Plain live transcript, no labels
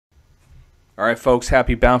All right, folks,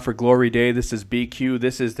 happy Bound for Glory Day. This is BQ.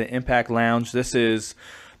 This is the Impact Lounge. This is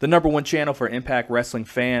the #1 channel for Impact Wrestling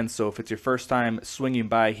fans. So if it's your first time swinging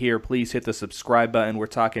by here, please hit the subscribe button. We're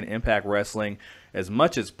talking Impact Wrestling as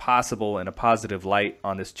much as possible in a positive light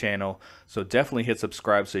on this channel. So definitely hit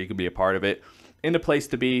subscribe so you can be a part of it. In the place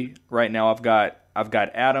to be right now, I've got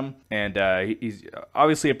Adam, and he's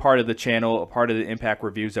obviously a part of the channel, a part of the Impact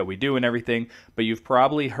reviews that we do and everything, but you've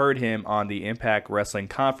probably heard him on the Impact Wrestling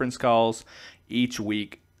conference calls each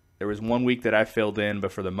week. There was one week that I filled in,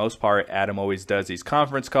 but for the most part, Adam always does these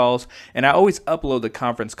conference calls, and I always upload the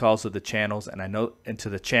conference calls to the channels, and I know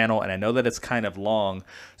that it's kind of long,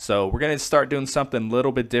 so we're gonna start doing something a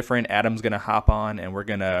little bit different. Adam's gonna hop on, and we're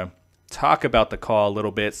gonna talk about the call a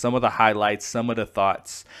little bit, some of the highlights, some of the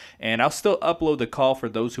thoughts, and I'll still upload the call for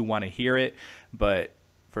those who want to hear it, but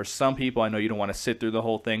for some people, I know you don't want to sit through the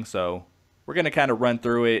whole thing, so we're going to kind of run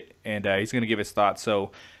through it, and he's going to give his thoughts.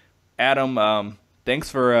 So Adam, thanks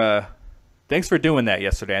for doing that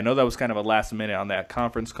yesterday. I know that was kind of a last minute on that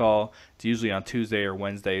conference call. It's usually on Tuesday or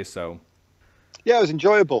Wednesday, so yeah, it was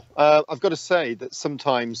enjoyable. I've got to say that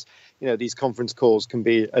sometimes, these conference calls can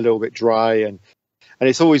be a little bit dry, and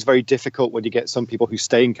it's always very difficult when you get some people who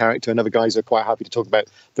stay in character and other guys are quite happy to talk about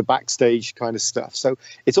the backstage kind of stuff. So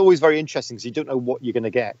it's always very interesting because you don't know what you're going to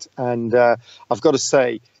get. And I've got to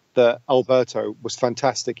say that Alberto was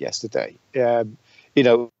fantastic yesterday.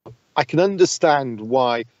 I can understand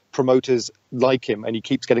why promoters like him, and he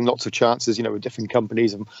keeps getting lots of chances, with different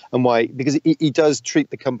companies, and why, because he does treat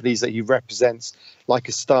the companies that he represents like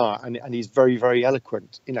a star, and he's very, very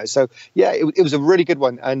eloquent, so yeah, it was a really good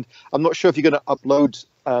one. And I'm not sure if you're going to upload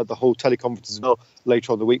the whole teleconference as well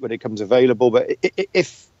later on the week when it comes available, but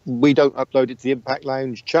if we don't upload it to the Impact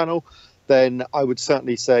Lounge channel, then I would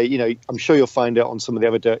certainly say, I'm sure you'll find it on some of the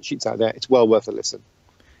other dirt sheets out there. It's well worth a listen.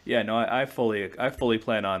 Yeah, no, I fully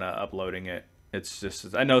plan on uploading it. It's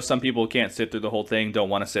just, I know some people can't sit through the whole thing, don't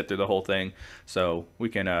want to sit through the whole thing, so we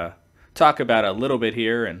can talk about it a little bit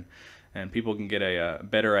here, and people can get a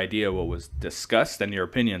better idea of what was discussed and your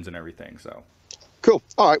opinions and everything. So cool.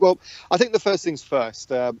 All right. Well, I think the first things first.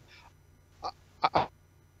 I've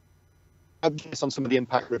done this on some of the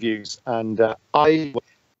Impact reviews, and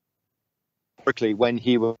quickly when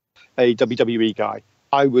he was a WWE guy,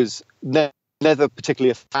 I was never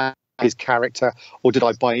particularly a fan his character, or did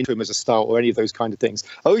I buy into him as a star, or any of those kind of things.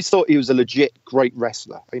 I always thought he was a legit great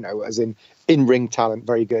wrestler, as in-ring talent,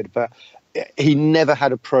 very good, but he never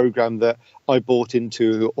had a program that I bought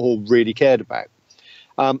into or really cared about.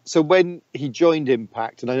 So when he joined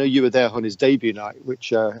Impact, and I know you were there on his debut night,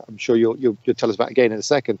 which I'm sure you'll tell us about again in a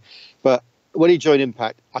second, but when he joined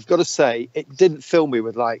Impact, I've got to say, it didn't fill me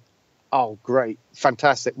with like, oh, great,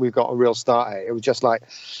 fantastic, we've got a real star here. It was just like,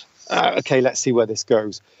 okay, let's see where this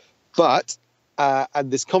goes. But, and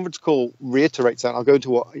this conference call reiterates that, and I'll go into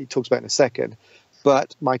what he talks about in a second,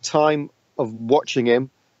 but my time of watching him,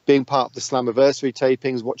 being part of the Slammiversary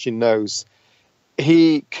tapings, watching those,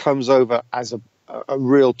 he comes over as a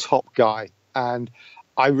real top guy, and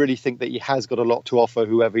I really think that he has got a lot to offer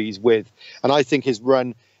whoever he's with. And I think his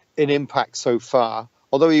run in Impact so far,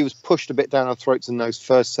 although he was pushed a bit down our throats in those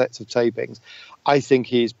first sets of tapings, I think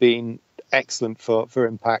he's been excellent for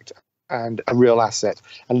Impact, and a real asset.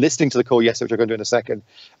 And listening to the call yesterday, which I'm going to do in a second,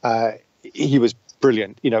 he was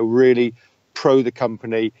brilliant, really pro the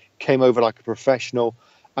company, came over like a professional,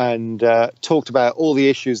 and talked about all the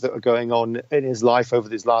issues that were going on in his life over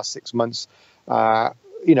these last 6 months,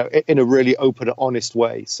 in a really open and honest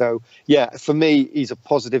way. So yeah, for me, he's a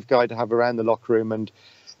positive guy to have around the locker room,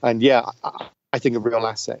 and yeah, I think a real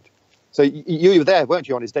asset. So you were there, weren't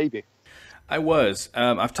you, on his debut? I was.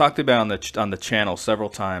 I've talked about on the channel several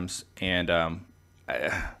times, and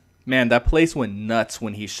man, that place went nuts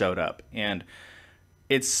when he showed up. And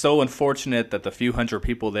it's so unfortunate that the few hundred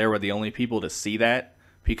people there were the only people to see that,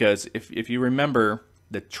 because if you remember,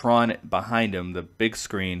 the Tron behind him, the big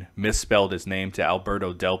screen, misspelled his name to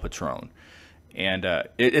Alberto El Patron, and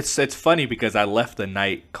it's funny because I left the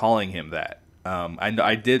night calling him that.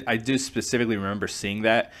 I do specifically remember seeing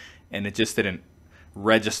that, and it just didn't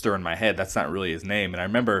register in my head. That's not really his name. And I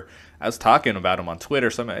remember I was talking about him on Twitter,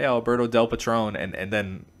 something, yeah, Alberto El Patron, and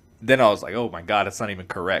then I was like, oh my god, it's not even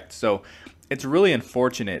correct. So it's really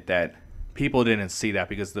unfortunate that people didn't see that,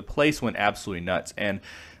 because the place went absolutely nuts. And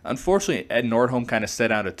unfortunately, Ed Nordholm kind of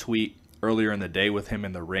sent out a tweet earlier in the day with him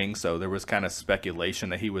in the ring, so there was kind of speculation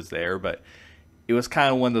that he was there, but it was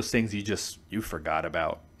kind of one of those things you forgot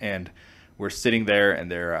about. And we're sitting there, and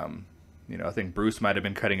they're I think Bruce might have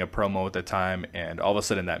been cutting a promo at the time, and all of a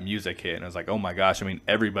sudden that music hit, and I was like, oh my gosh, I mean,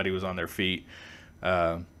 everybody was on their feet.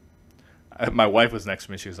 My wife was next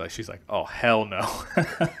to me. She's like, oh hell no,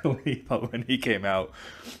 when he came out.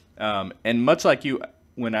 And much like you,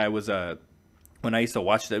 when I was when I used to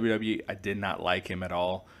watch WWE, I did not like him at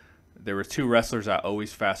all. There were two wrestlers I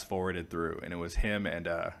always fast forwarded through, and it was him and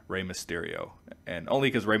Rey Mysterio. And only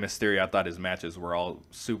because Rey Mysterio, I thought his matches were all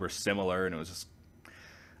super similar, and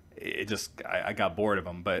I got bored of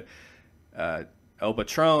him. But El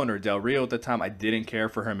Patron or Del Rio at the time, I didn't care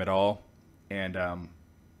for him at all, and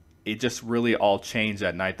it just really all changed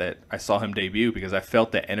that night that I saw him debut, because I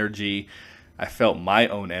felt the energy, I felt my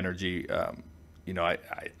own energy.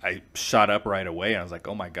 I shot up right away, and I was like,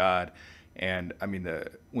 oh my God. And I mean,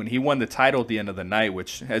 when he won the title at the end of the night,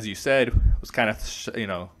 which, as you said, was kind of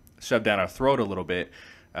shoved down our throat a little bit.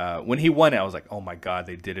 When he won it, I was like, oh my God,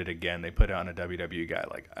 they did it again. They put it on a WWE guy.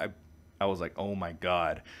 Like I was like, oh my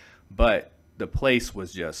God. But the place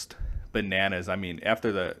was just bananas. I mean,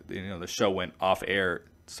 after the show went off air,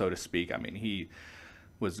 so to speak, I mean, he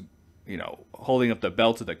was holding up the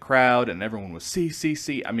belt to the crowd, and everyone was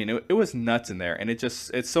see. I mean, it was nuts in there, and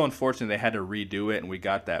it's so unfortunate they had to redo it, and we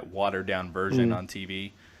got that watered down version on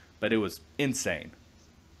TV, but it was insane.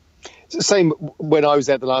 It's the same when I was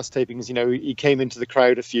at the last tapings. He came into the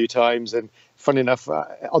crowd a few times, and funny enough,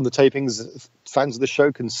 on the tapings, fans of the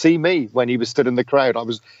show can see me when he was stood in the crowd.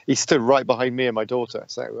 He stood right behind me and my daughter.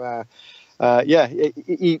 So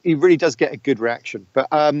he really does get a good reaction. But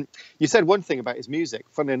you said one thing about his music.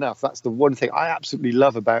 Funny enough, that's the one thing I absolutely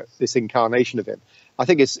love about this incarnation of him. I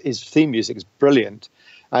think his theme music is brilliant.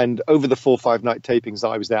 And over the 4 or 5 night tapings that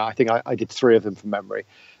I was there, I think I did 3 of them from memory.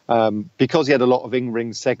 Because he had a lot of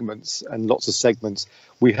in-ring segments and lots of segments,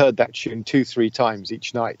 we heard that tune 2-3 times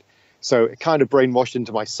each night. So it kind of brainwashed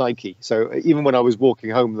into my psyche. So even when I was walking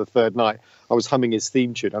home the 3rd night, I was humming his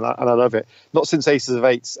theme tune, and I love it. Not since Aces of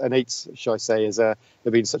Eights, and Eights, shall I say, has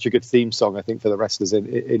been such a good theme song, I think, for the wrestlers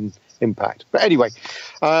in Impact. But anyway,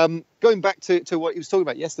 going back to what he was talking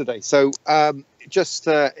about yesterday. So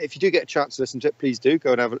if you do get a chance to listen to it, please do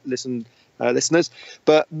go and have a listen, listeners.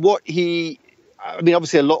 But obviously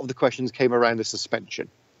a lot of the questions came around the suspension.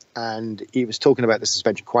 And he was talking about the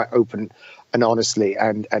suspension quite open and honestly.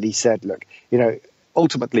 And he said, look,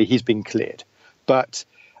 ultimately he's been cleared. But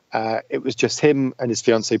it was just him and his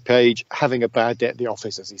fiancée Paige having a bad day at the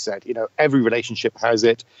office, as he said. Every relationship has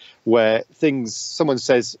it, where someone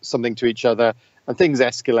says something to each other and things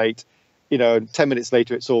escalate. 10 minutes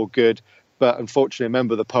later, it's all good. But unfortunately, a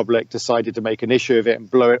member of the public decided to make an issue of it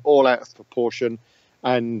and blow it all out of proportion.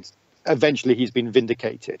 And eventually he's been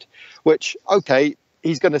vindicated, which, okay,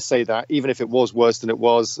 he's going to say that, even if it was worse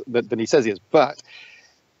than he says he is. But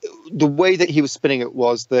the way that he was spinning it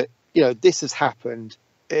was that, this has happened.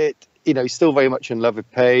 He's still very much in love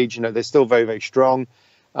with Paige. They're still very, very strong.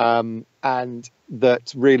 And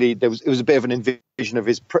that really it was a bit of an invasion of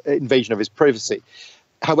his privacy.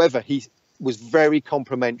 However, he was very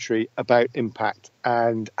complimentary about Impact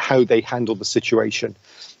and how they handled the situation.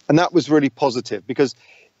 And that was really positive, because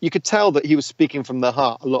you could tell that he was speaking from the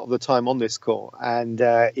heart a lot of the time on this call. And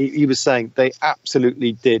he was saying they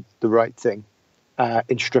absolutely did the right thing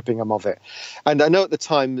in stripping him of it. And I know at the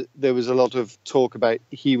time there was a lot of talk about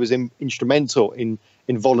he was instrumental in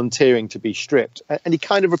volunteering to be stripped. And he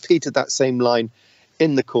kind of repeated that same line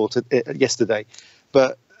in the court yesterday.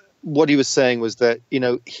 But what he was saying was that,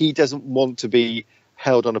 he doesn't want to be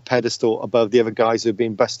held on a pedestal above the other guys who've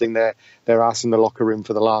been busting their ass in the locker room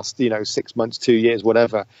for the last 6 months, 2 years,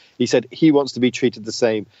 whatever. He said he wants to be treated the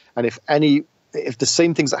same, and if the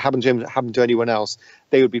same things that happened to him happened to anyone else,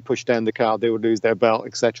 they would be pushed down the card, they would lose their belt,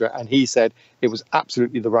 etc. And he said it was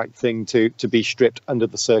absolutely the right thing to be stripped under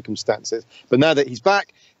the circumstances. But now that he's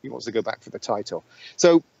back, he wants to go back for the title.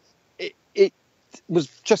 So it was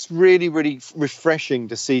just really, really refreshing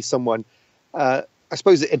to see someone I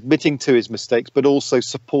suppose admitting to his mistakes, but also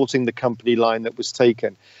supporting the company line that was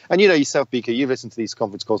taken. And yourself, Beaker, you've listened to these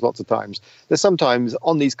conference calls lots of times. There's sometimes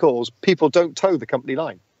on these calls, people don't toe the company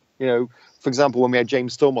line. For example, when we had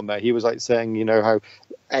James Storm on there, he was like saying, how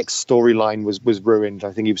X storyline was ruined.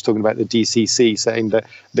 I think he was talking about the DCC, saying that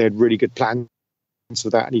they had really good plans for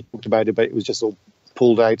that. And he talked about it, but it was just all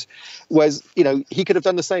pulled out. Whereas, he could have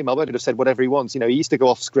done the same. Alberto could have said whatever he wants. He used to go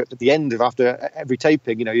off script at the end after every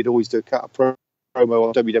taping. He'd always do a cut of promo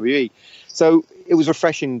on WWE. So it was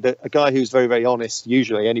refreshing that a guy who's very, very honest,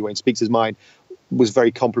 usually anyway, and speaks his mind, was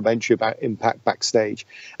very complimentary about Impact backstage.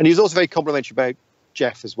 And he was also very complimentary about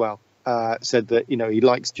Jeff as well. Said that, he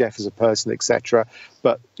likes Jeff as a person, etc.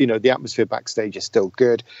 But, the atmosphere backstage is still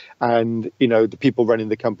good. And, the people running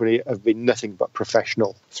the company have been nothing but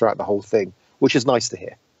professional throughout the whole thing, which is nice to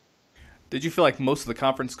hear. Did you feel like most of the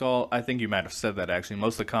conference call, I think you might have said that actually,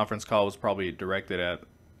 most of the conference call was probably directed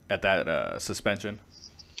at at that suspension?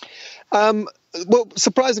 Well,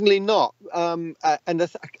 surprisingly not. And I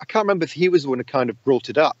can't remember if he was the one who kind of brought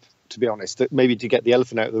it up, to be honest, maybe to get the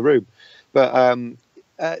elephant out of the room. But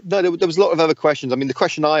no, there was a lot of other questions. I mean, the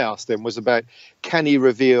question I asked him was about, can he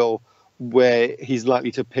reveal where he's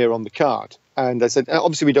likely to appear on the card? And I said,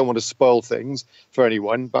 obviously, we don't want to spoil things for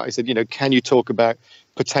anyone, but I said, can you talk about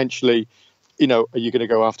potentially, are you going to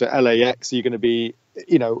go after LAX? Are you going to be,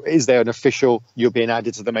 is there an official, you're being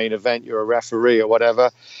added to the main event, you're a referee or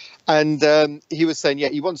whatever? And he was saying,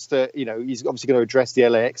 he wants to, he's obviously going to address the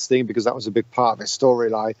LAX thing because that was a big part of his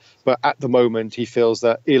storyline. But at the moment, he feels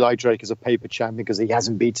that Eli Drake is a paper champion because he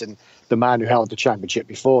hasn't beaten the man who held the championship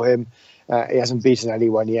before him. He hasn't beaten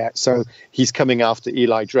anyone yet. So he's coming after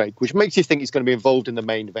Eli Drake, which makes you think he's going to be involved in the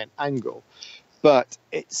main event angle. But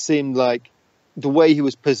it seemed like the way he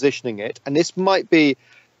was positioning it, and this might be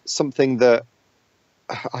something that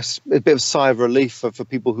a bit of a sigh of relief for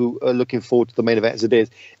people who are looking forward to the main event as it is.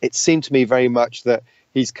 It seemed to me very much that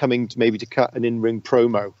he's coming to maybe to cut an in-ring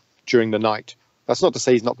promo during the night. That's not to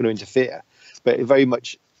say he's not going to interfere, but it very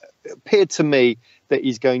much appeared to me that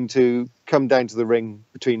he's going to come down to the ring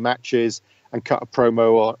between matches and cut a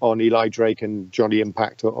promo on Eli Drake and Johnny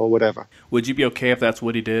Impact or whatever. Would you be okay if that's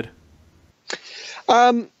what he did?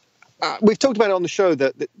 We've talked about it on the show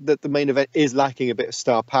that the main event is lacking a bit of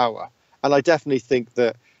star power. And I definitely think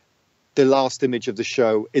that the last image of the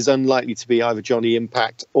show is unlikely to be either Johnny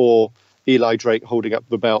Impact or Eli Drake holding up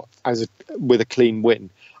the belt with a clean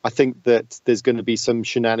win. I think that there's going to be some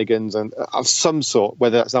shenanigans of some sort,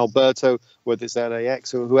 whether that's Alberto, whether it's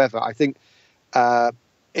LAX or whoever. I think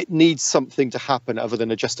it needs something to happen other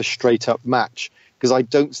than just a straight up match, because I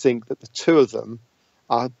don't think that the two of them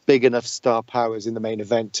are big enough star powers in the main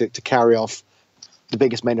event to carry off the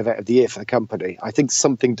biggest main event of the year for the company. I think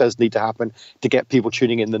something does need to happen to get people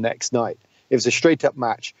tuning in the next night. If it's a straight up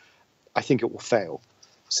match, I think it will fail.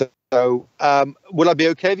 So will I be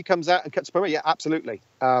okay if he comes out and cuts a promo? Yeah, absolutely.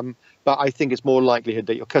 But I think it's more likelihood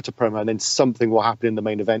that you'll cut a promo and then something will happen in the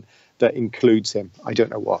main event that includes him. I don't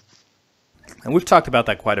know what. And we've talked about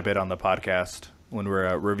that quite a bit on the podcast when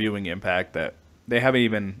we're reviewing Impact, that they haven't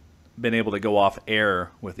even been able to go off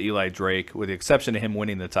air with Eli Drake, with the exception of him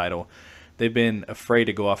winning the title. They've been afraid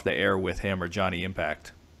to go off the air with him or Johnny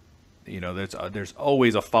Impact. There's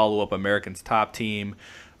always a follow-up American's Top Team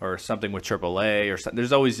or something with AAA, or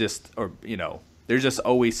there's always there's just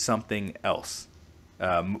always something else.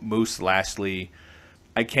 Moose, Lashley,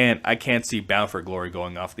 I can't see Bound for Glory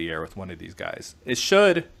going off the air with one of these guys. It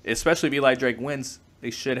should, especially if Eli Drake wins, they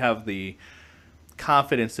should have the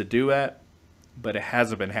confidence to do that, but it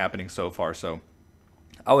hasn't been happening so far. So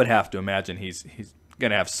I would have to imagine he's going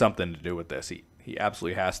to have something to do with this. He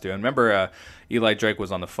absolutely has to. And remember, Eli Drake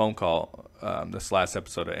was on the phone call this last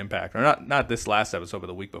episode of Impact, or not this last episode, but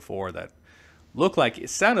the week before, that it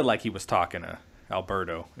sounded like he was talking to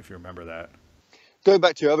Alberto, if you remember that. Going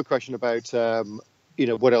back to your other question about,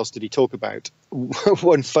 what else did he talk about?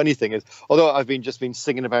 One funny thing is, although I've just been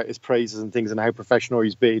singing about his praises and things and how professional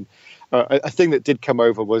he's been, a thing that did come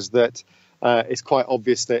over was that it's quite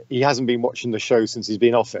obvious that he hasn't been watching the show since he's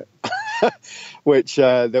been off it. Which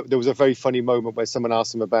there was a very funny moment where someone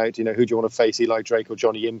asked him about, who do you want to face, Eli Drake or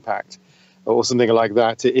Johnny Impact, or something like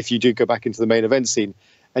that, if you do go back into the main event scene.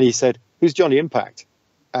 And he said, who's Johnny Impact?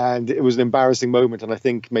 And it was an embarrassing moment. And I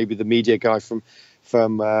think maybe the media guy from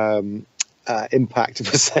Impact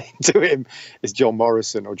was saying to him, it's John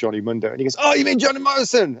Morrison or Johnny Mundo. And he goes, oh, you mean Johnny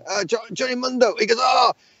Morrison? Johnny Mundo. He goes,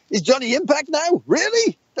 oh, is Johnny Impact now?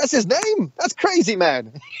 Really? That's his name. That's crazy,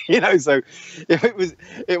 man. So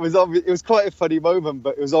it was quite a funny moment,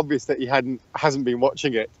 but it was obvious that he hasn't been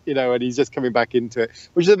watching it, and he's just coming back into it,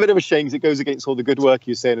 which is a bit of a shame because it goes against all the good work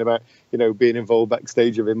you're saying about, being involved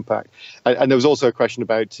backstage of Impact. And there was also a question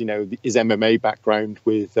about, his MMA background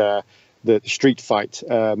with the street fight,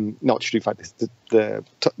 not street fight, the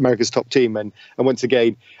America's Top Team. And once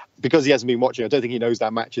again, because he hasn't been watching, I don't think he knows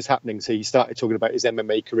that match is happening. So he started talking about his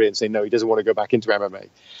MMA career and saying, no, he doesn't want to go back into MMA.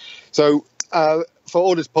 So for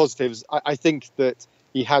all his positives, I think that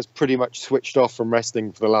he has pretty much switched off from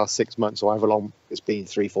wrestling for the last 6 months, or however long it's been,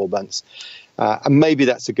 3-4 months. And maybe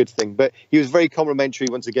that's a good thing. But he was very complimentary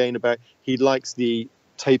once again about he likes the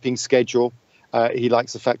taping schedule. He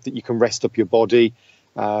likes the fact that you can rest up your body,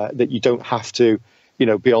 that you don't have to,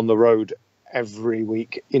 be on the road every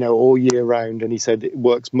week, all year round. And he said it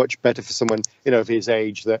works much better for someone, of his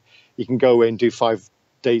age, that you can go in, do 5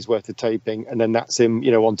 days worth of taping, and then that's him,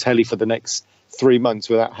 on telly for the next 3 months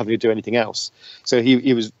without having to do anything else. So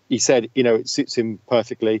he said, it suits him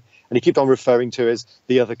perfectly. And he kept on referring to as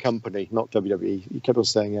the other company, not WWE. He kept on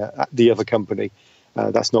saying the other company.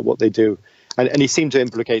 That's not what they do. And he seemed to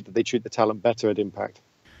implicate that they treat the talent better at Impact.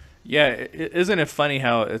 Yeah, isn't it funny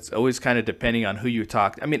how it's always kind of depending on who you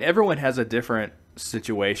talk? I mean, everyone has a different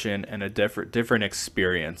situation and a different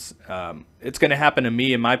experience. It's going to happen to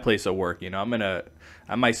me in my place of work. You know,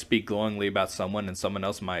 I might speak glowingly about someone, and someone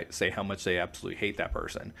else might say how much they absolutely hate that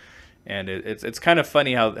person. And it's kind of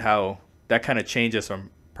funny how that kind of changes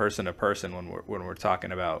from person to person when we're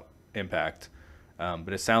talking about Impact.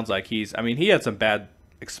 But it sounds like he had some bad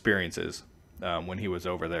experiences when he was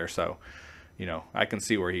over there. So, you know, I can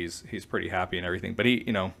see where he's pretty happy and everything. But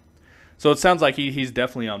so it sounds like he's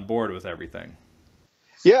definitely on board with everything.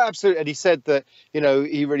 Yeah, absolutely. And he said that, you know,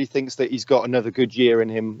 he really thinks that he's got another good year in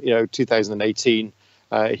him. You know, 2018,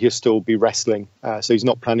 he'll still be wrestling. So he's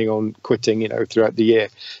not planning on quitting, you know, throughout the year.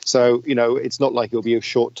 So, you know, it's not like he'll be a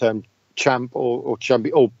short-term champ or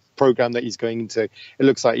champion or program that he's going into. It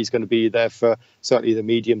looks like he's going to be there for certainly the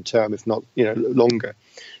medium term, if not, you know, longer.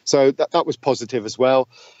 So that was positive as well.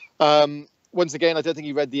 Once again, I don't think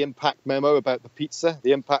he read the Impact memo about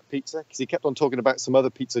the Impact pizza, because he kept on talking about some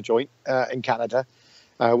other pizza joint in Canada.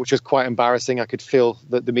 Which was quite embarrassing. I could feel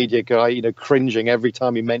that the media guy, you know, cringing every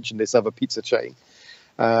time he mentioned this other pizza chain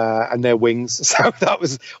and their wings. So that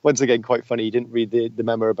was, once again, quite funny. He didn't read the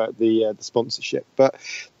memo about the sponsorship. But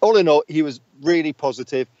all in all, he was really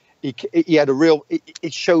positive. He had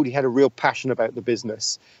it showed he had a real passion about the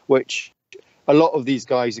business, which a lot of these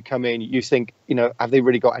guys who come in, you think, you know, have they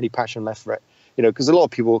really got any passion left for it? You know, because a lot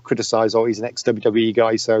of people criticize, oh, he's an ex-WWE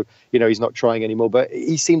guy, so, you know, he's not trying anymore. But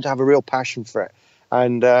he seemed to have a real passion for it.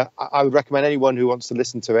 And I would recommend anyone who wants to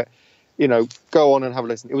listen to it, you know, go on and have a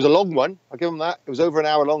listen. It was a long one. I'll give him that. It was over an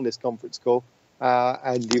hour long, this conference call.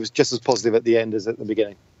 And he was just as positive at the end as at the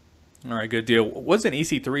beginning. All right, good deal. Wasn't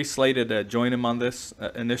EC3 slated to join him on this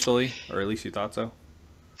initially, or at least you thought so?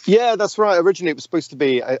 Yeah, that's right. Originally, it was supposed to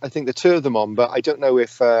be, I think, the two of them on, but I don't know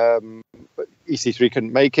if EC3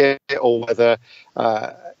 couldn't make it or whether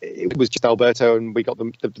it was just Alberto and we got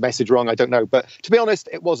the message wrong. I don't know. But to be honest,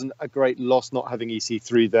 it wasn't a great loss not having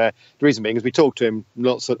EC3 there. The reason being is we talked to him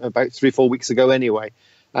about 3-4 weeks ago anyway.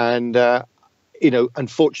 And, you know,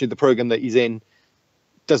 unfortunately, the program that he's in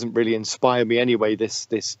doesn't really inspire me anyway, this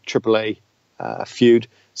AAA feud.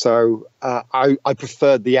 So I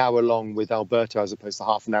preferred the hour long with Alberto as opposed to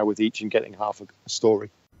half an hour with each and getting half a story.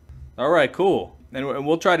 All right, cool. And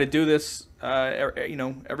we'll try to do this, you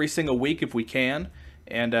know, every single week if we can.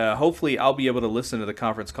 And hopefully I'll be able to listen to the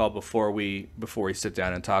conference call before we sit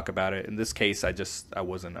down and talk about it. In this case, I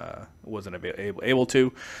wasn't able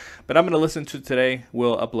to, but I'm going to listen to it today.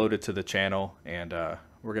 We'll upload it to the channel, and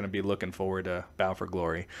we're going to be looking forward to Bound for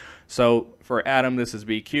Glory. So for Adam, this is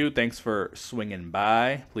BQ. Thanks for swinging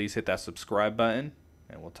by. Please hit that subscribe button,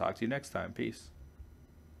 and we'll talk to you next time. Peace.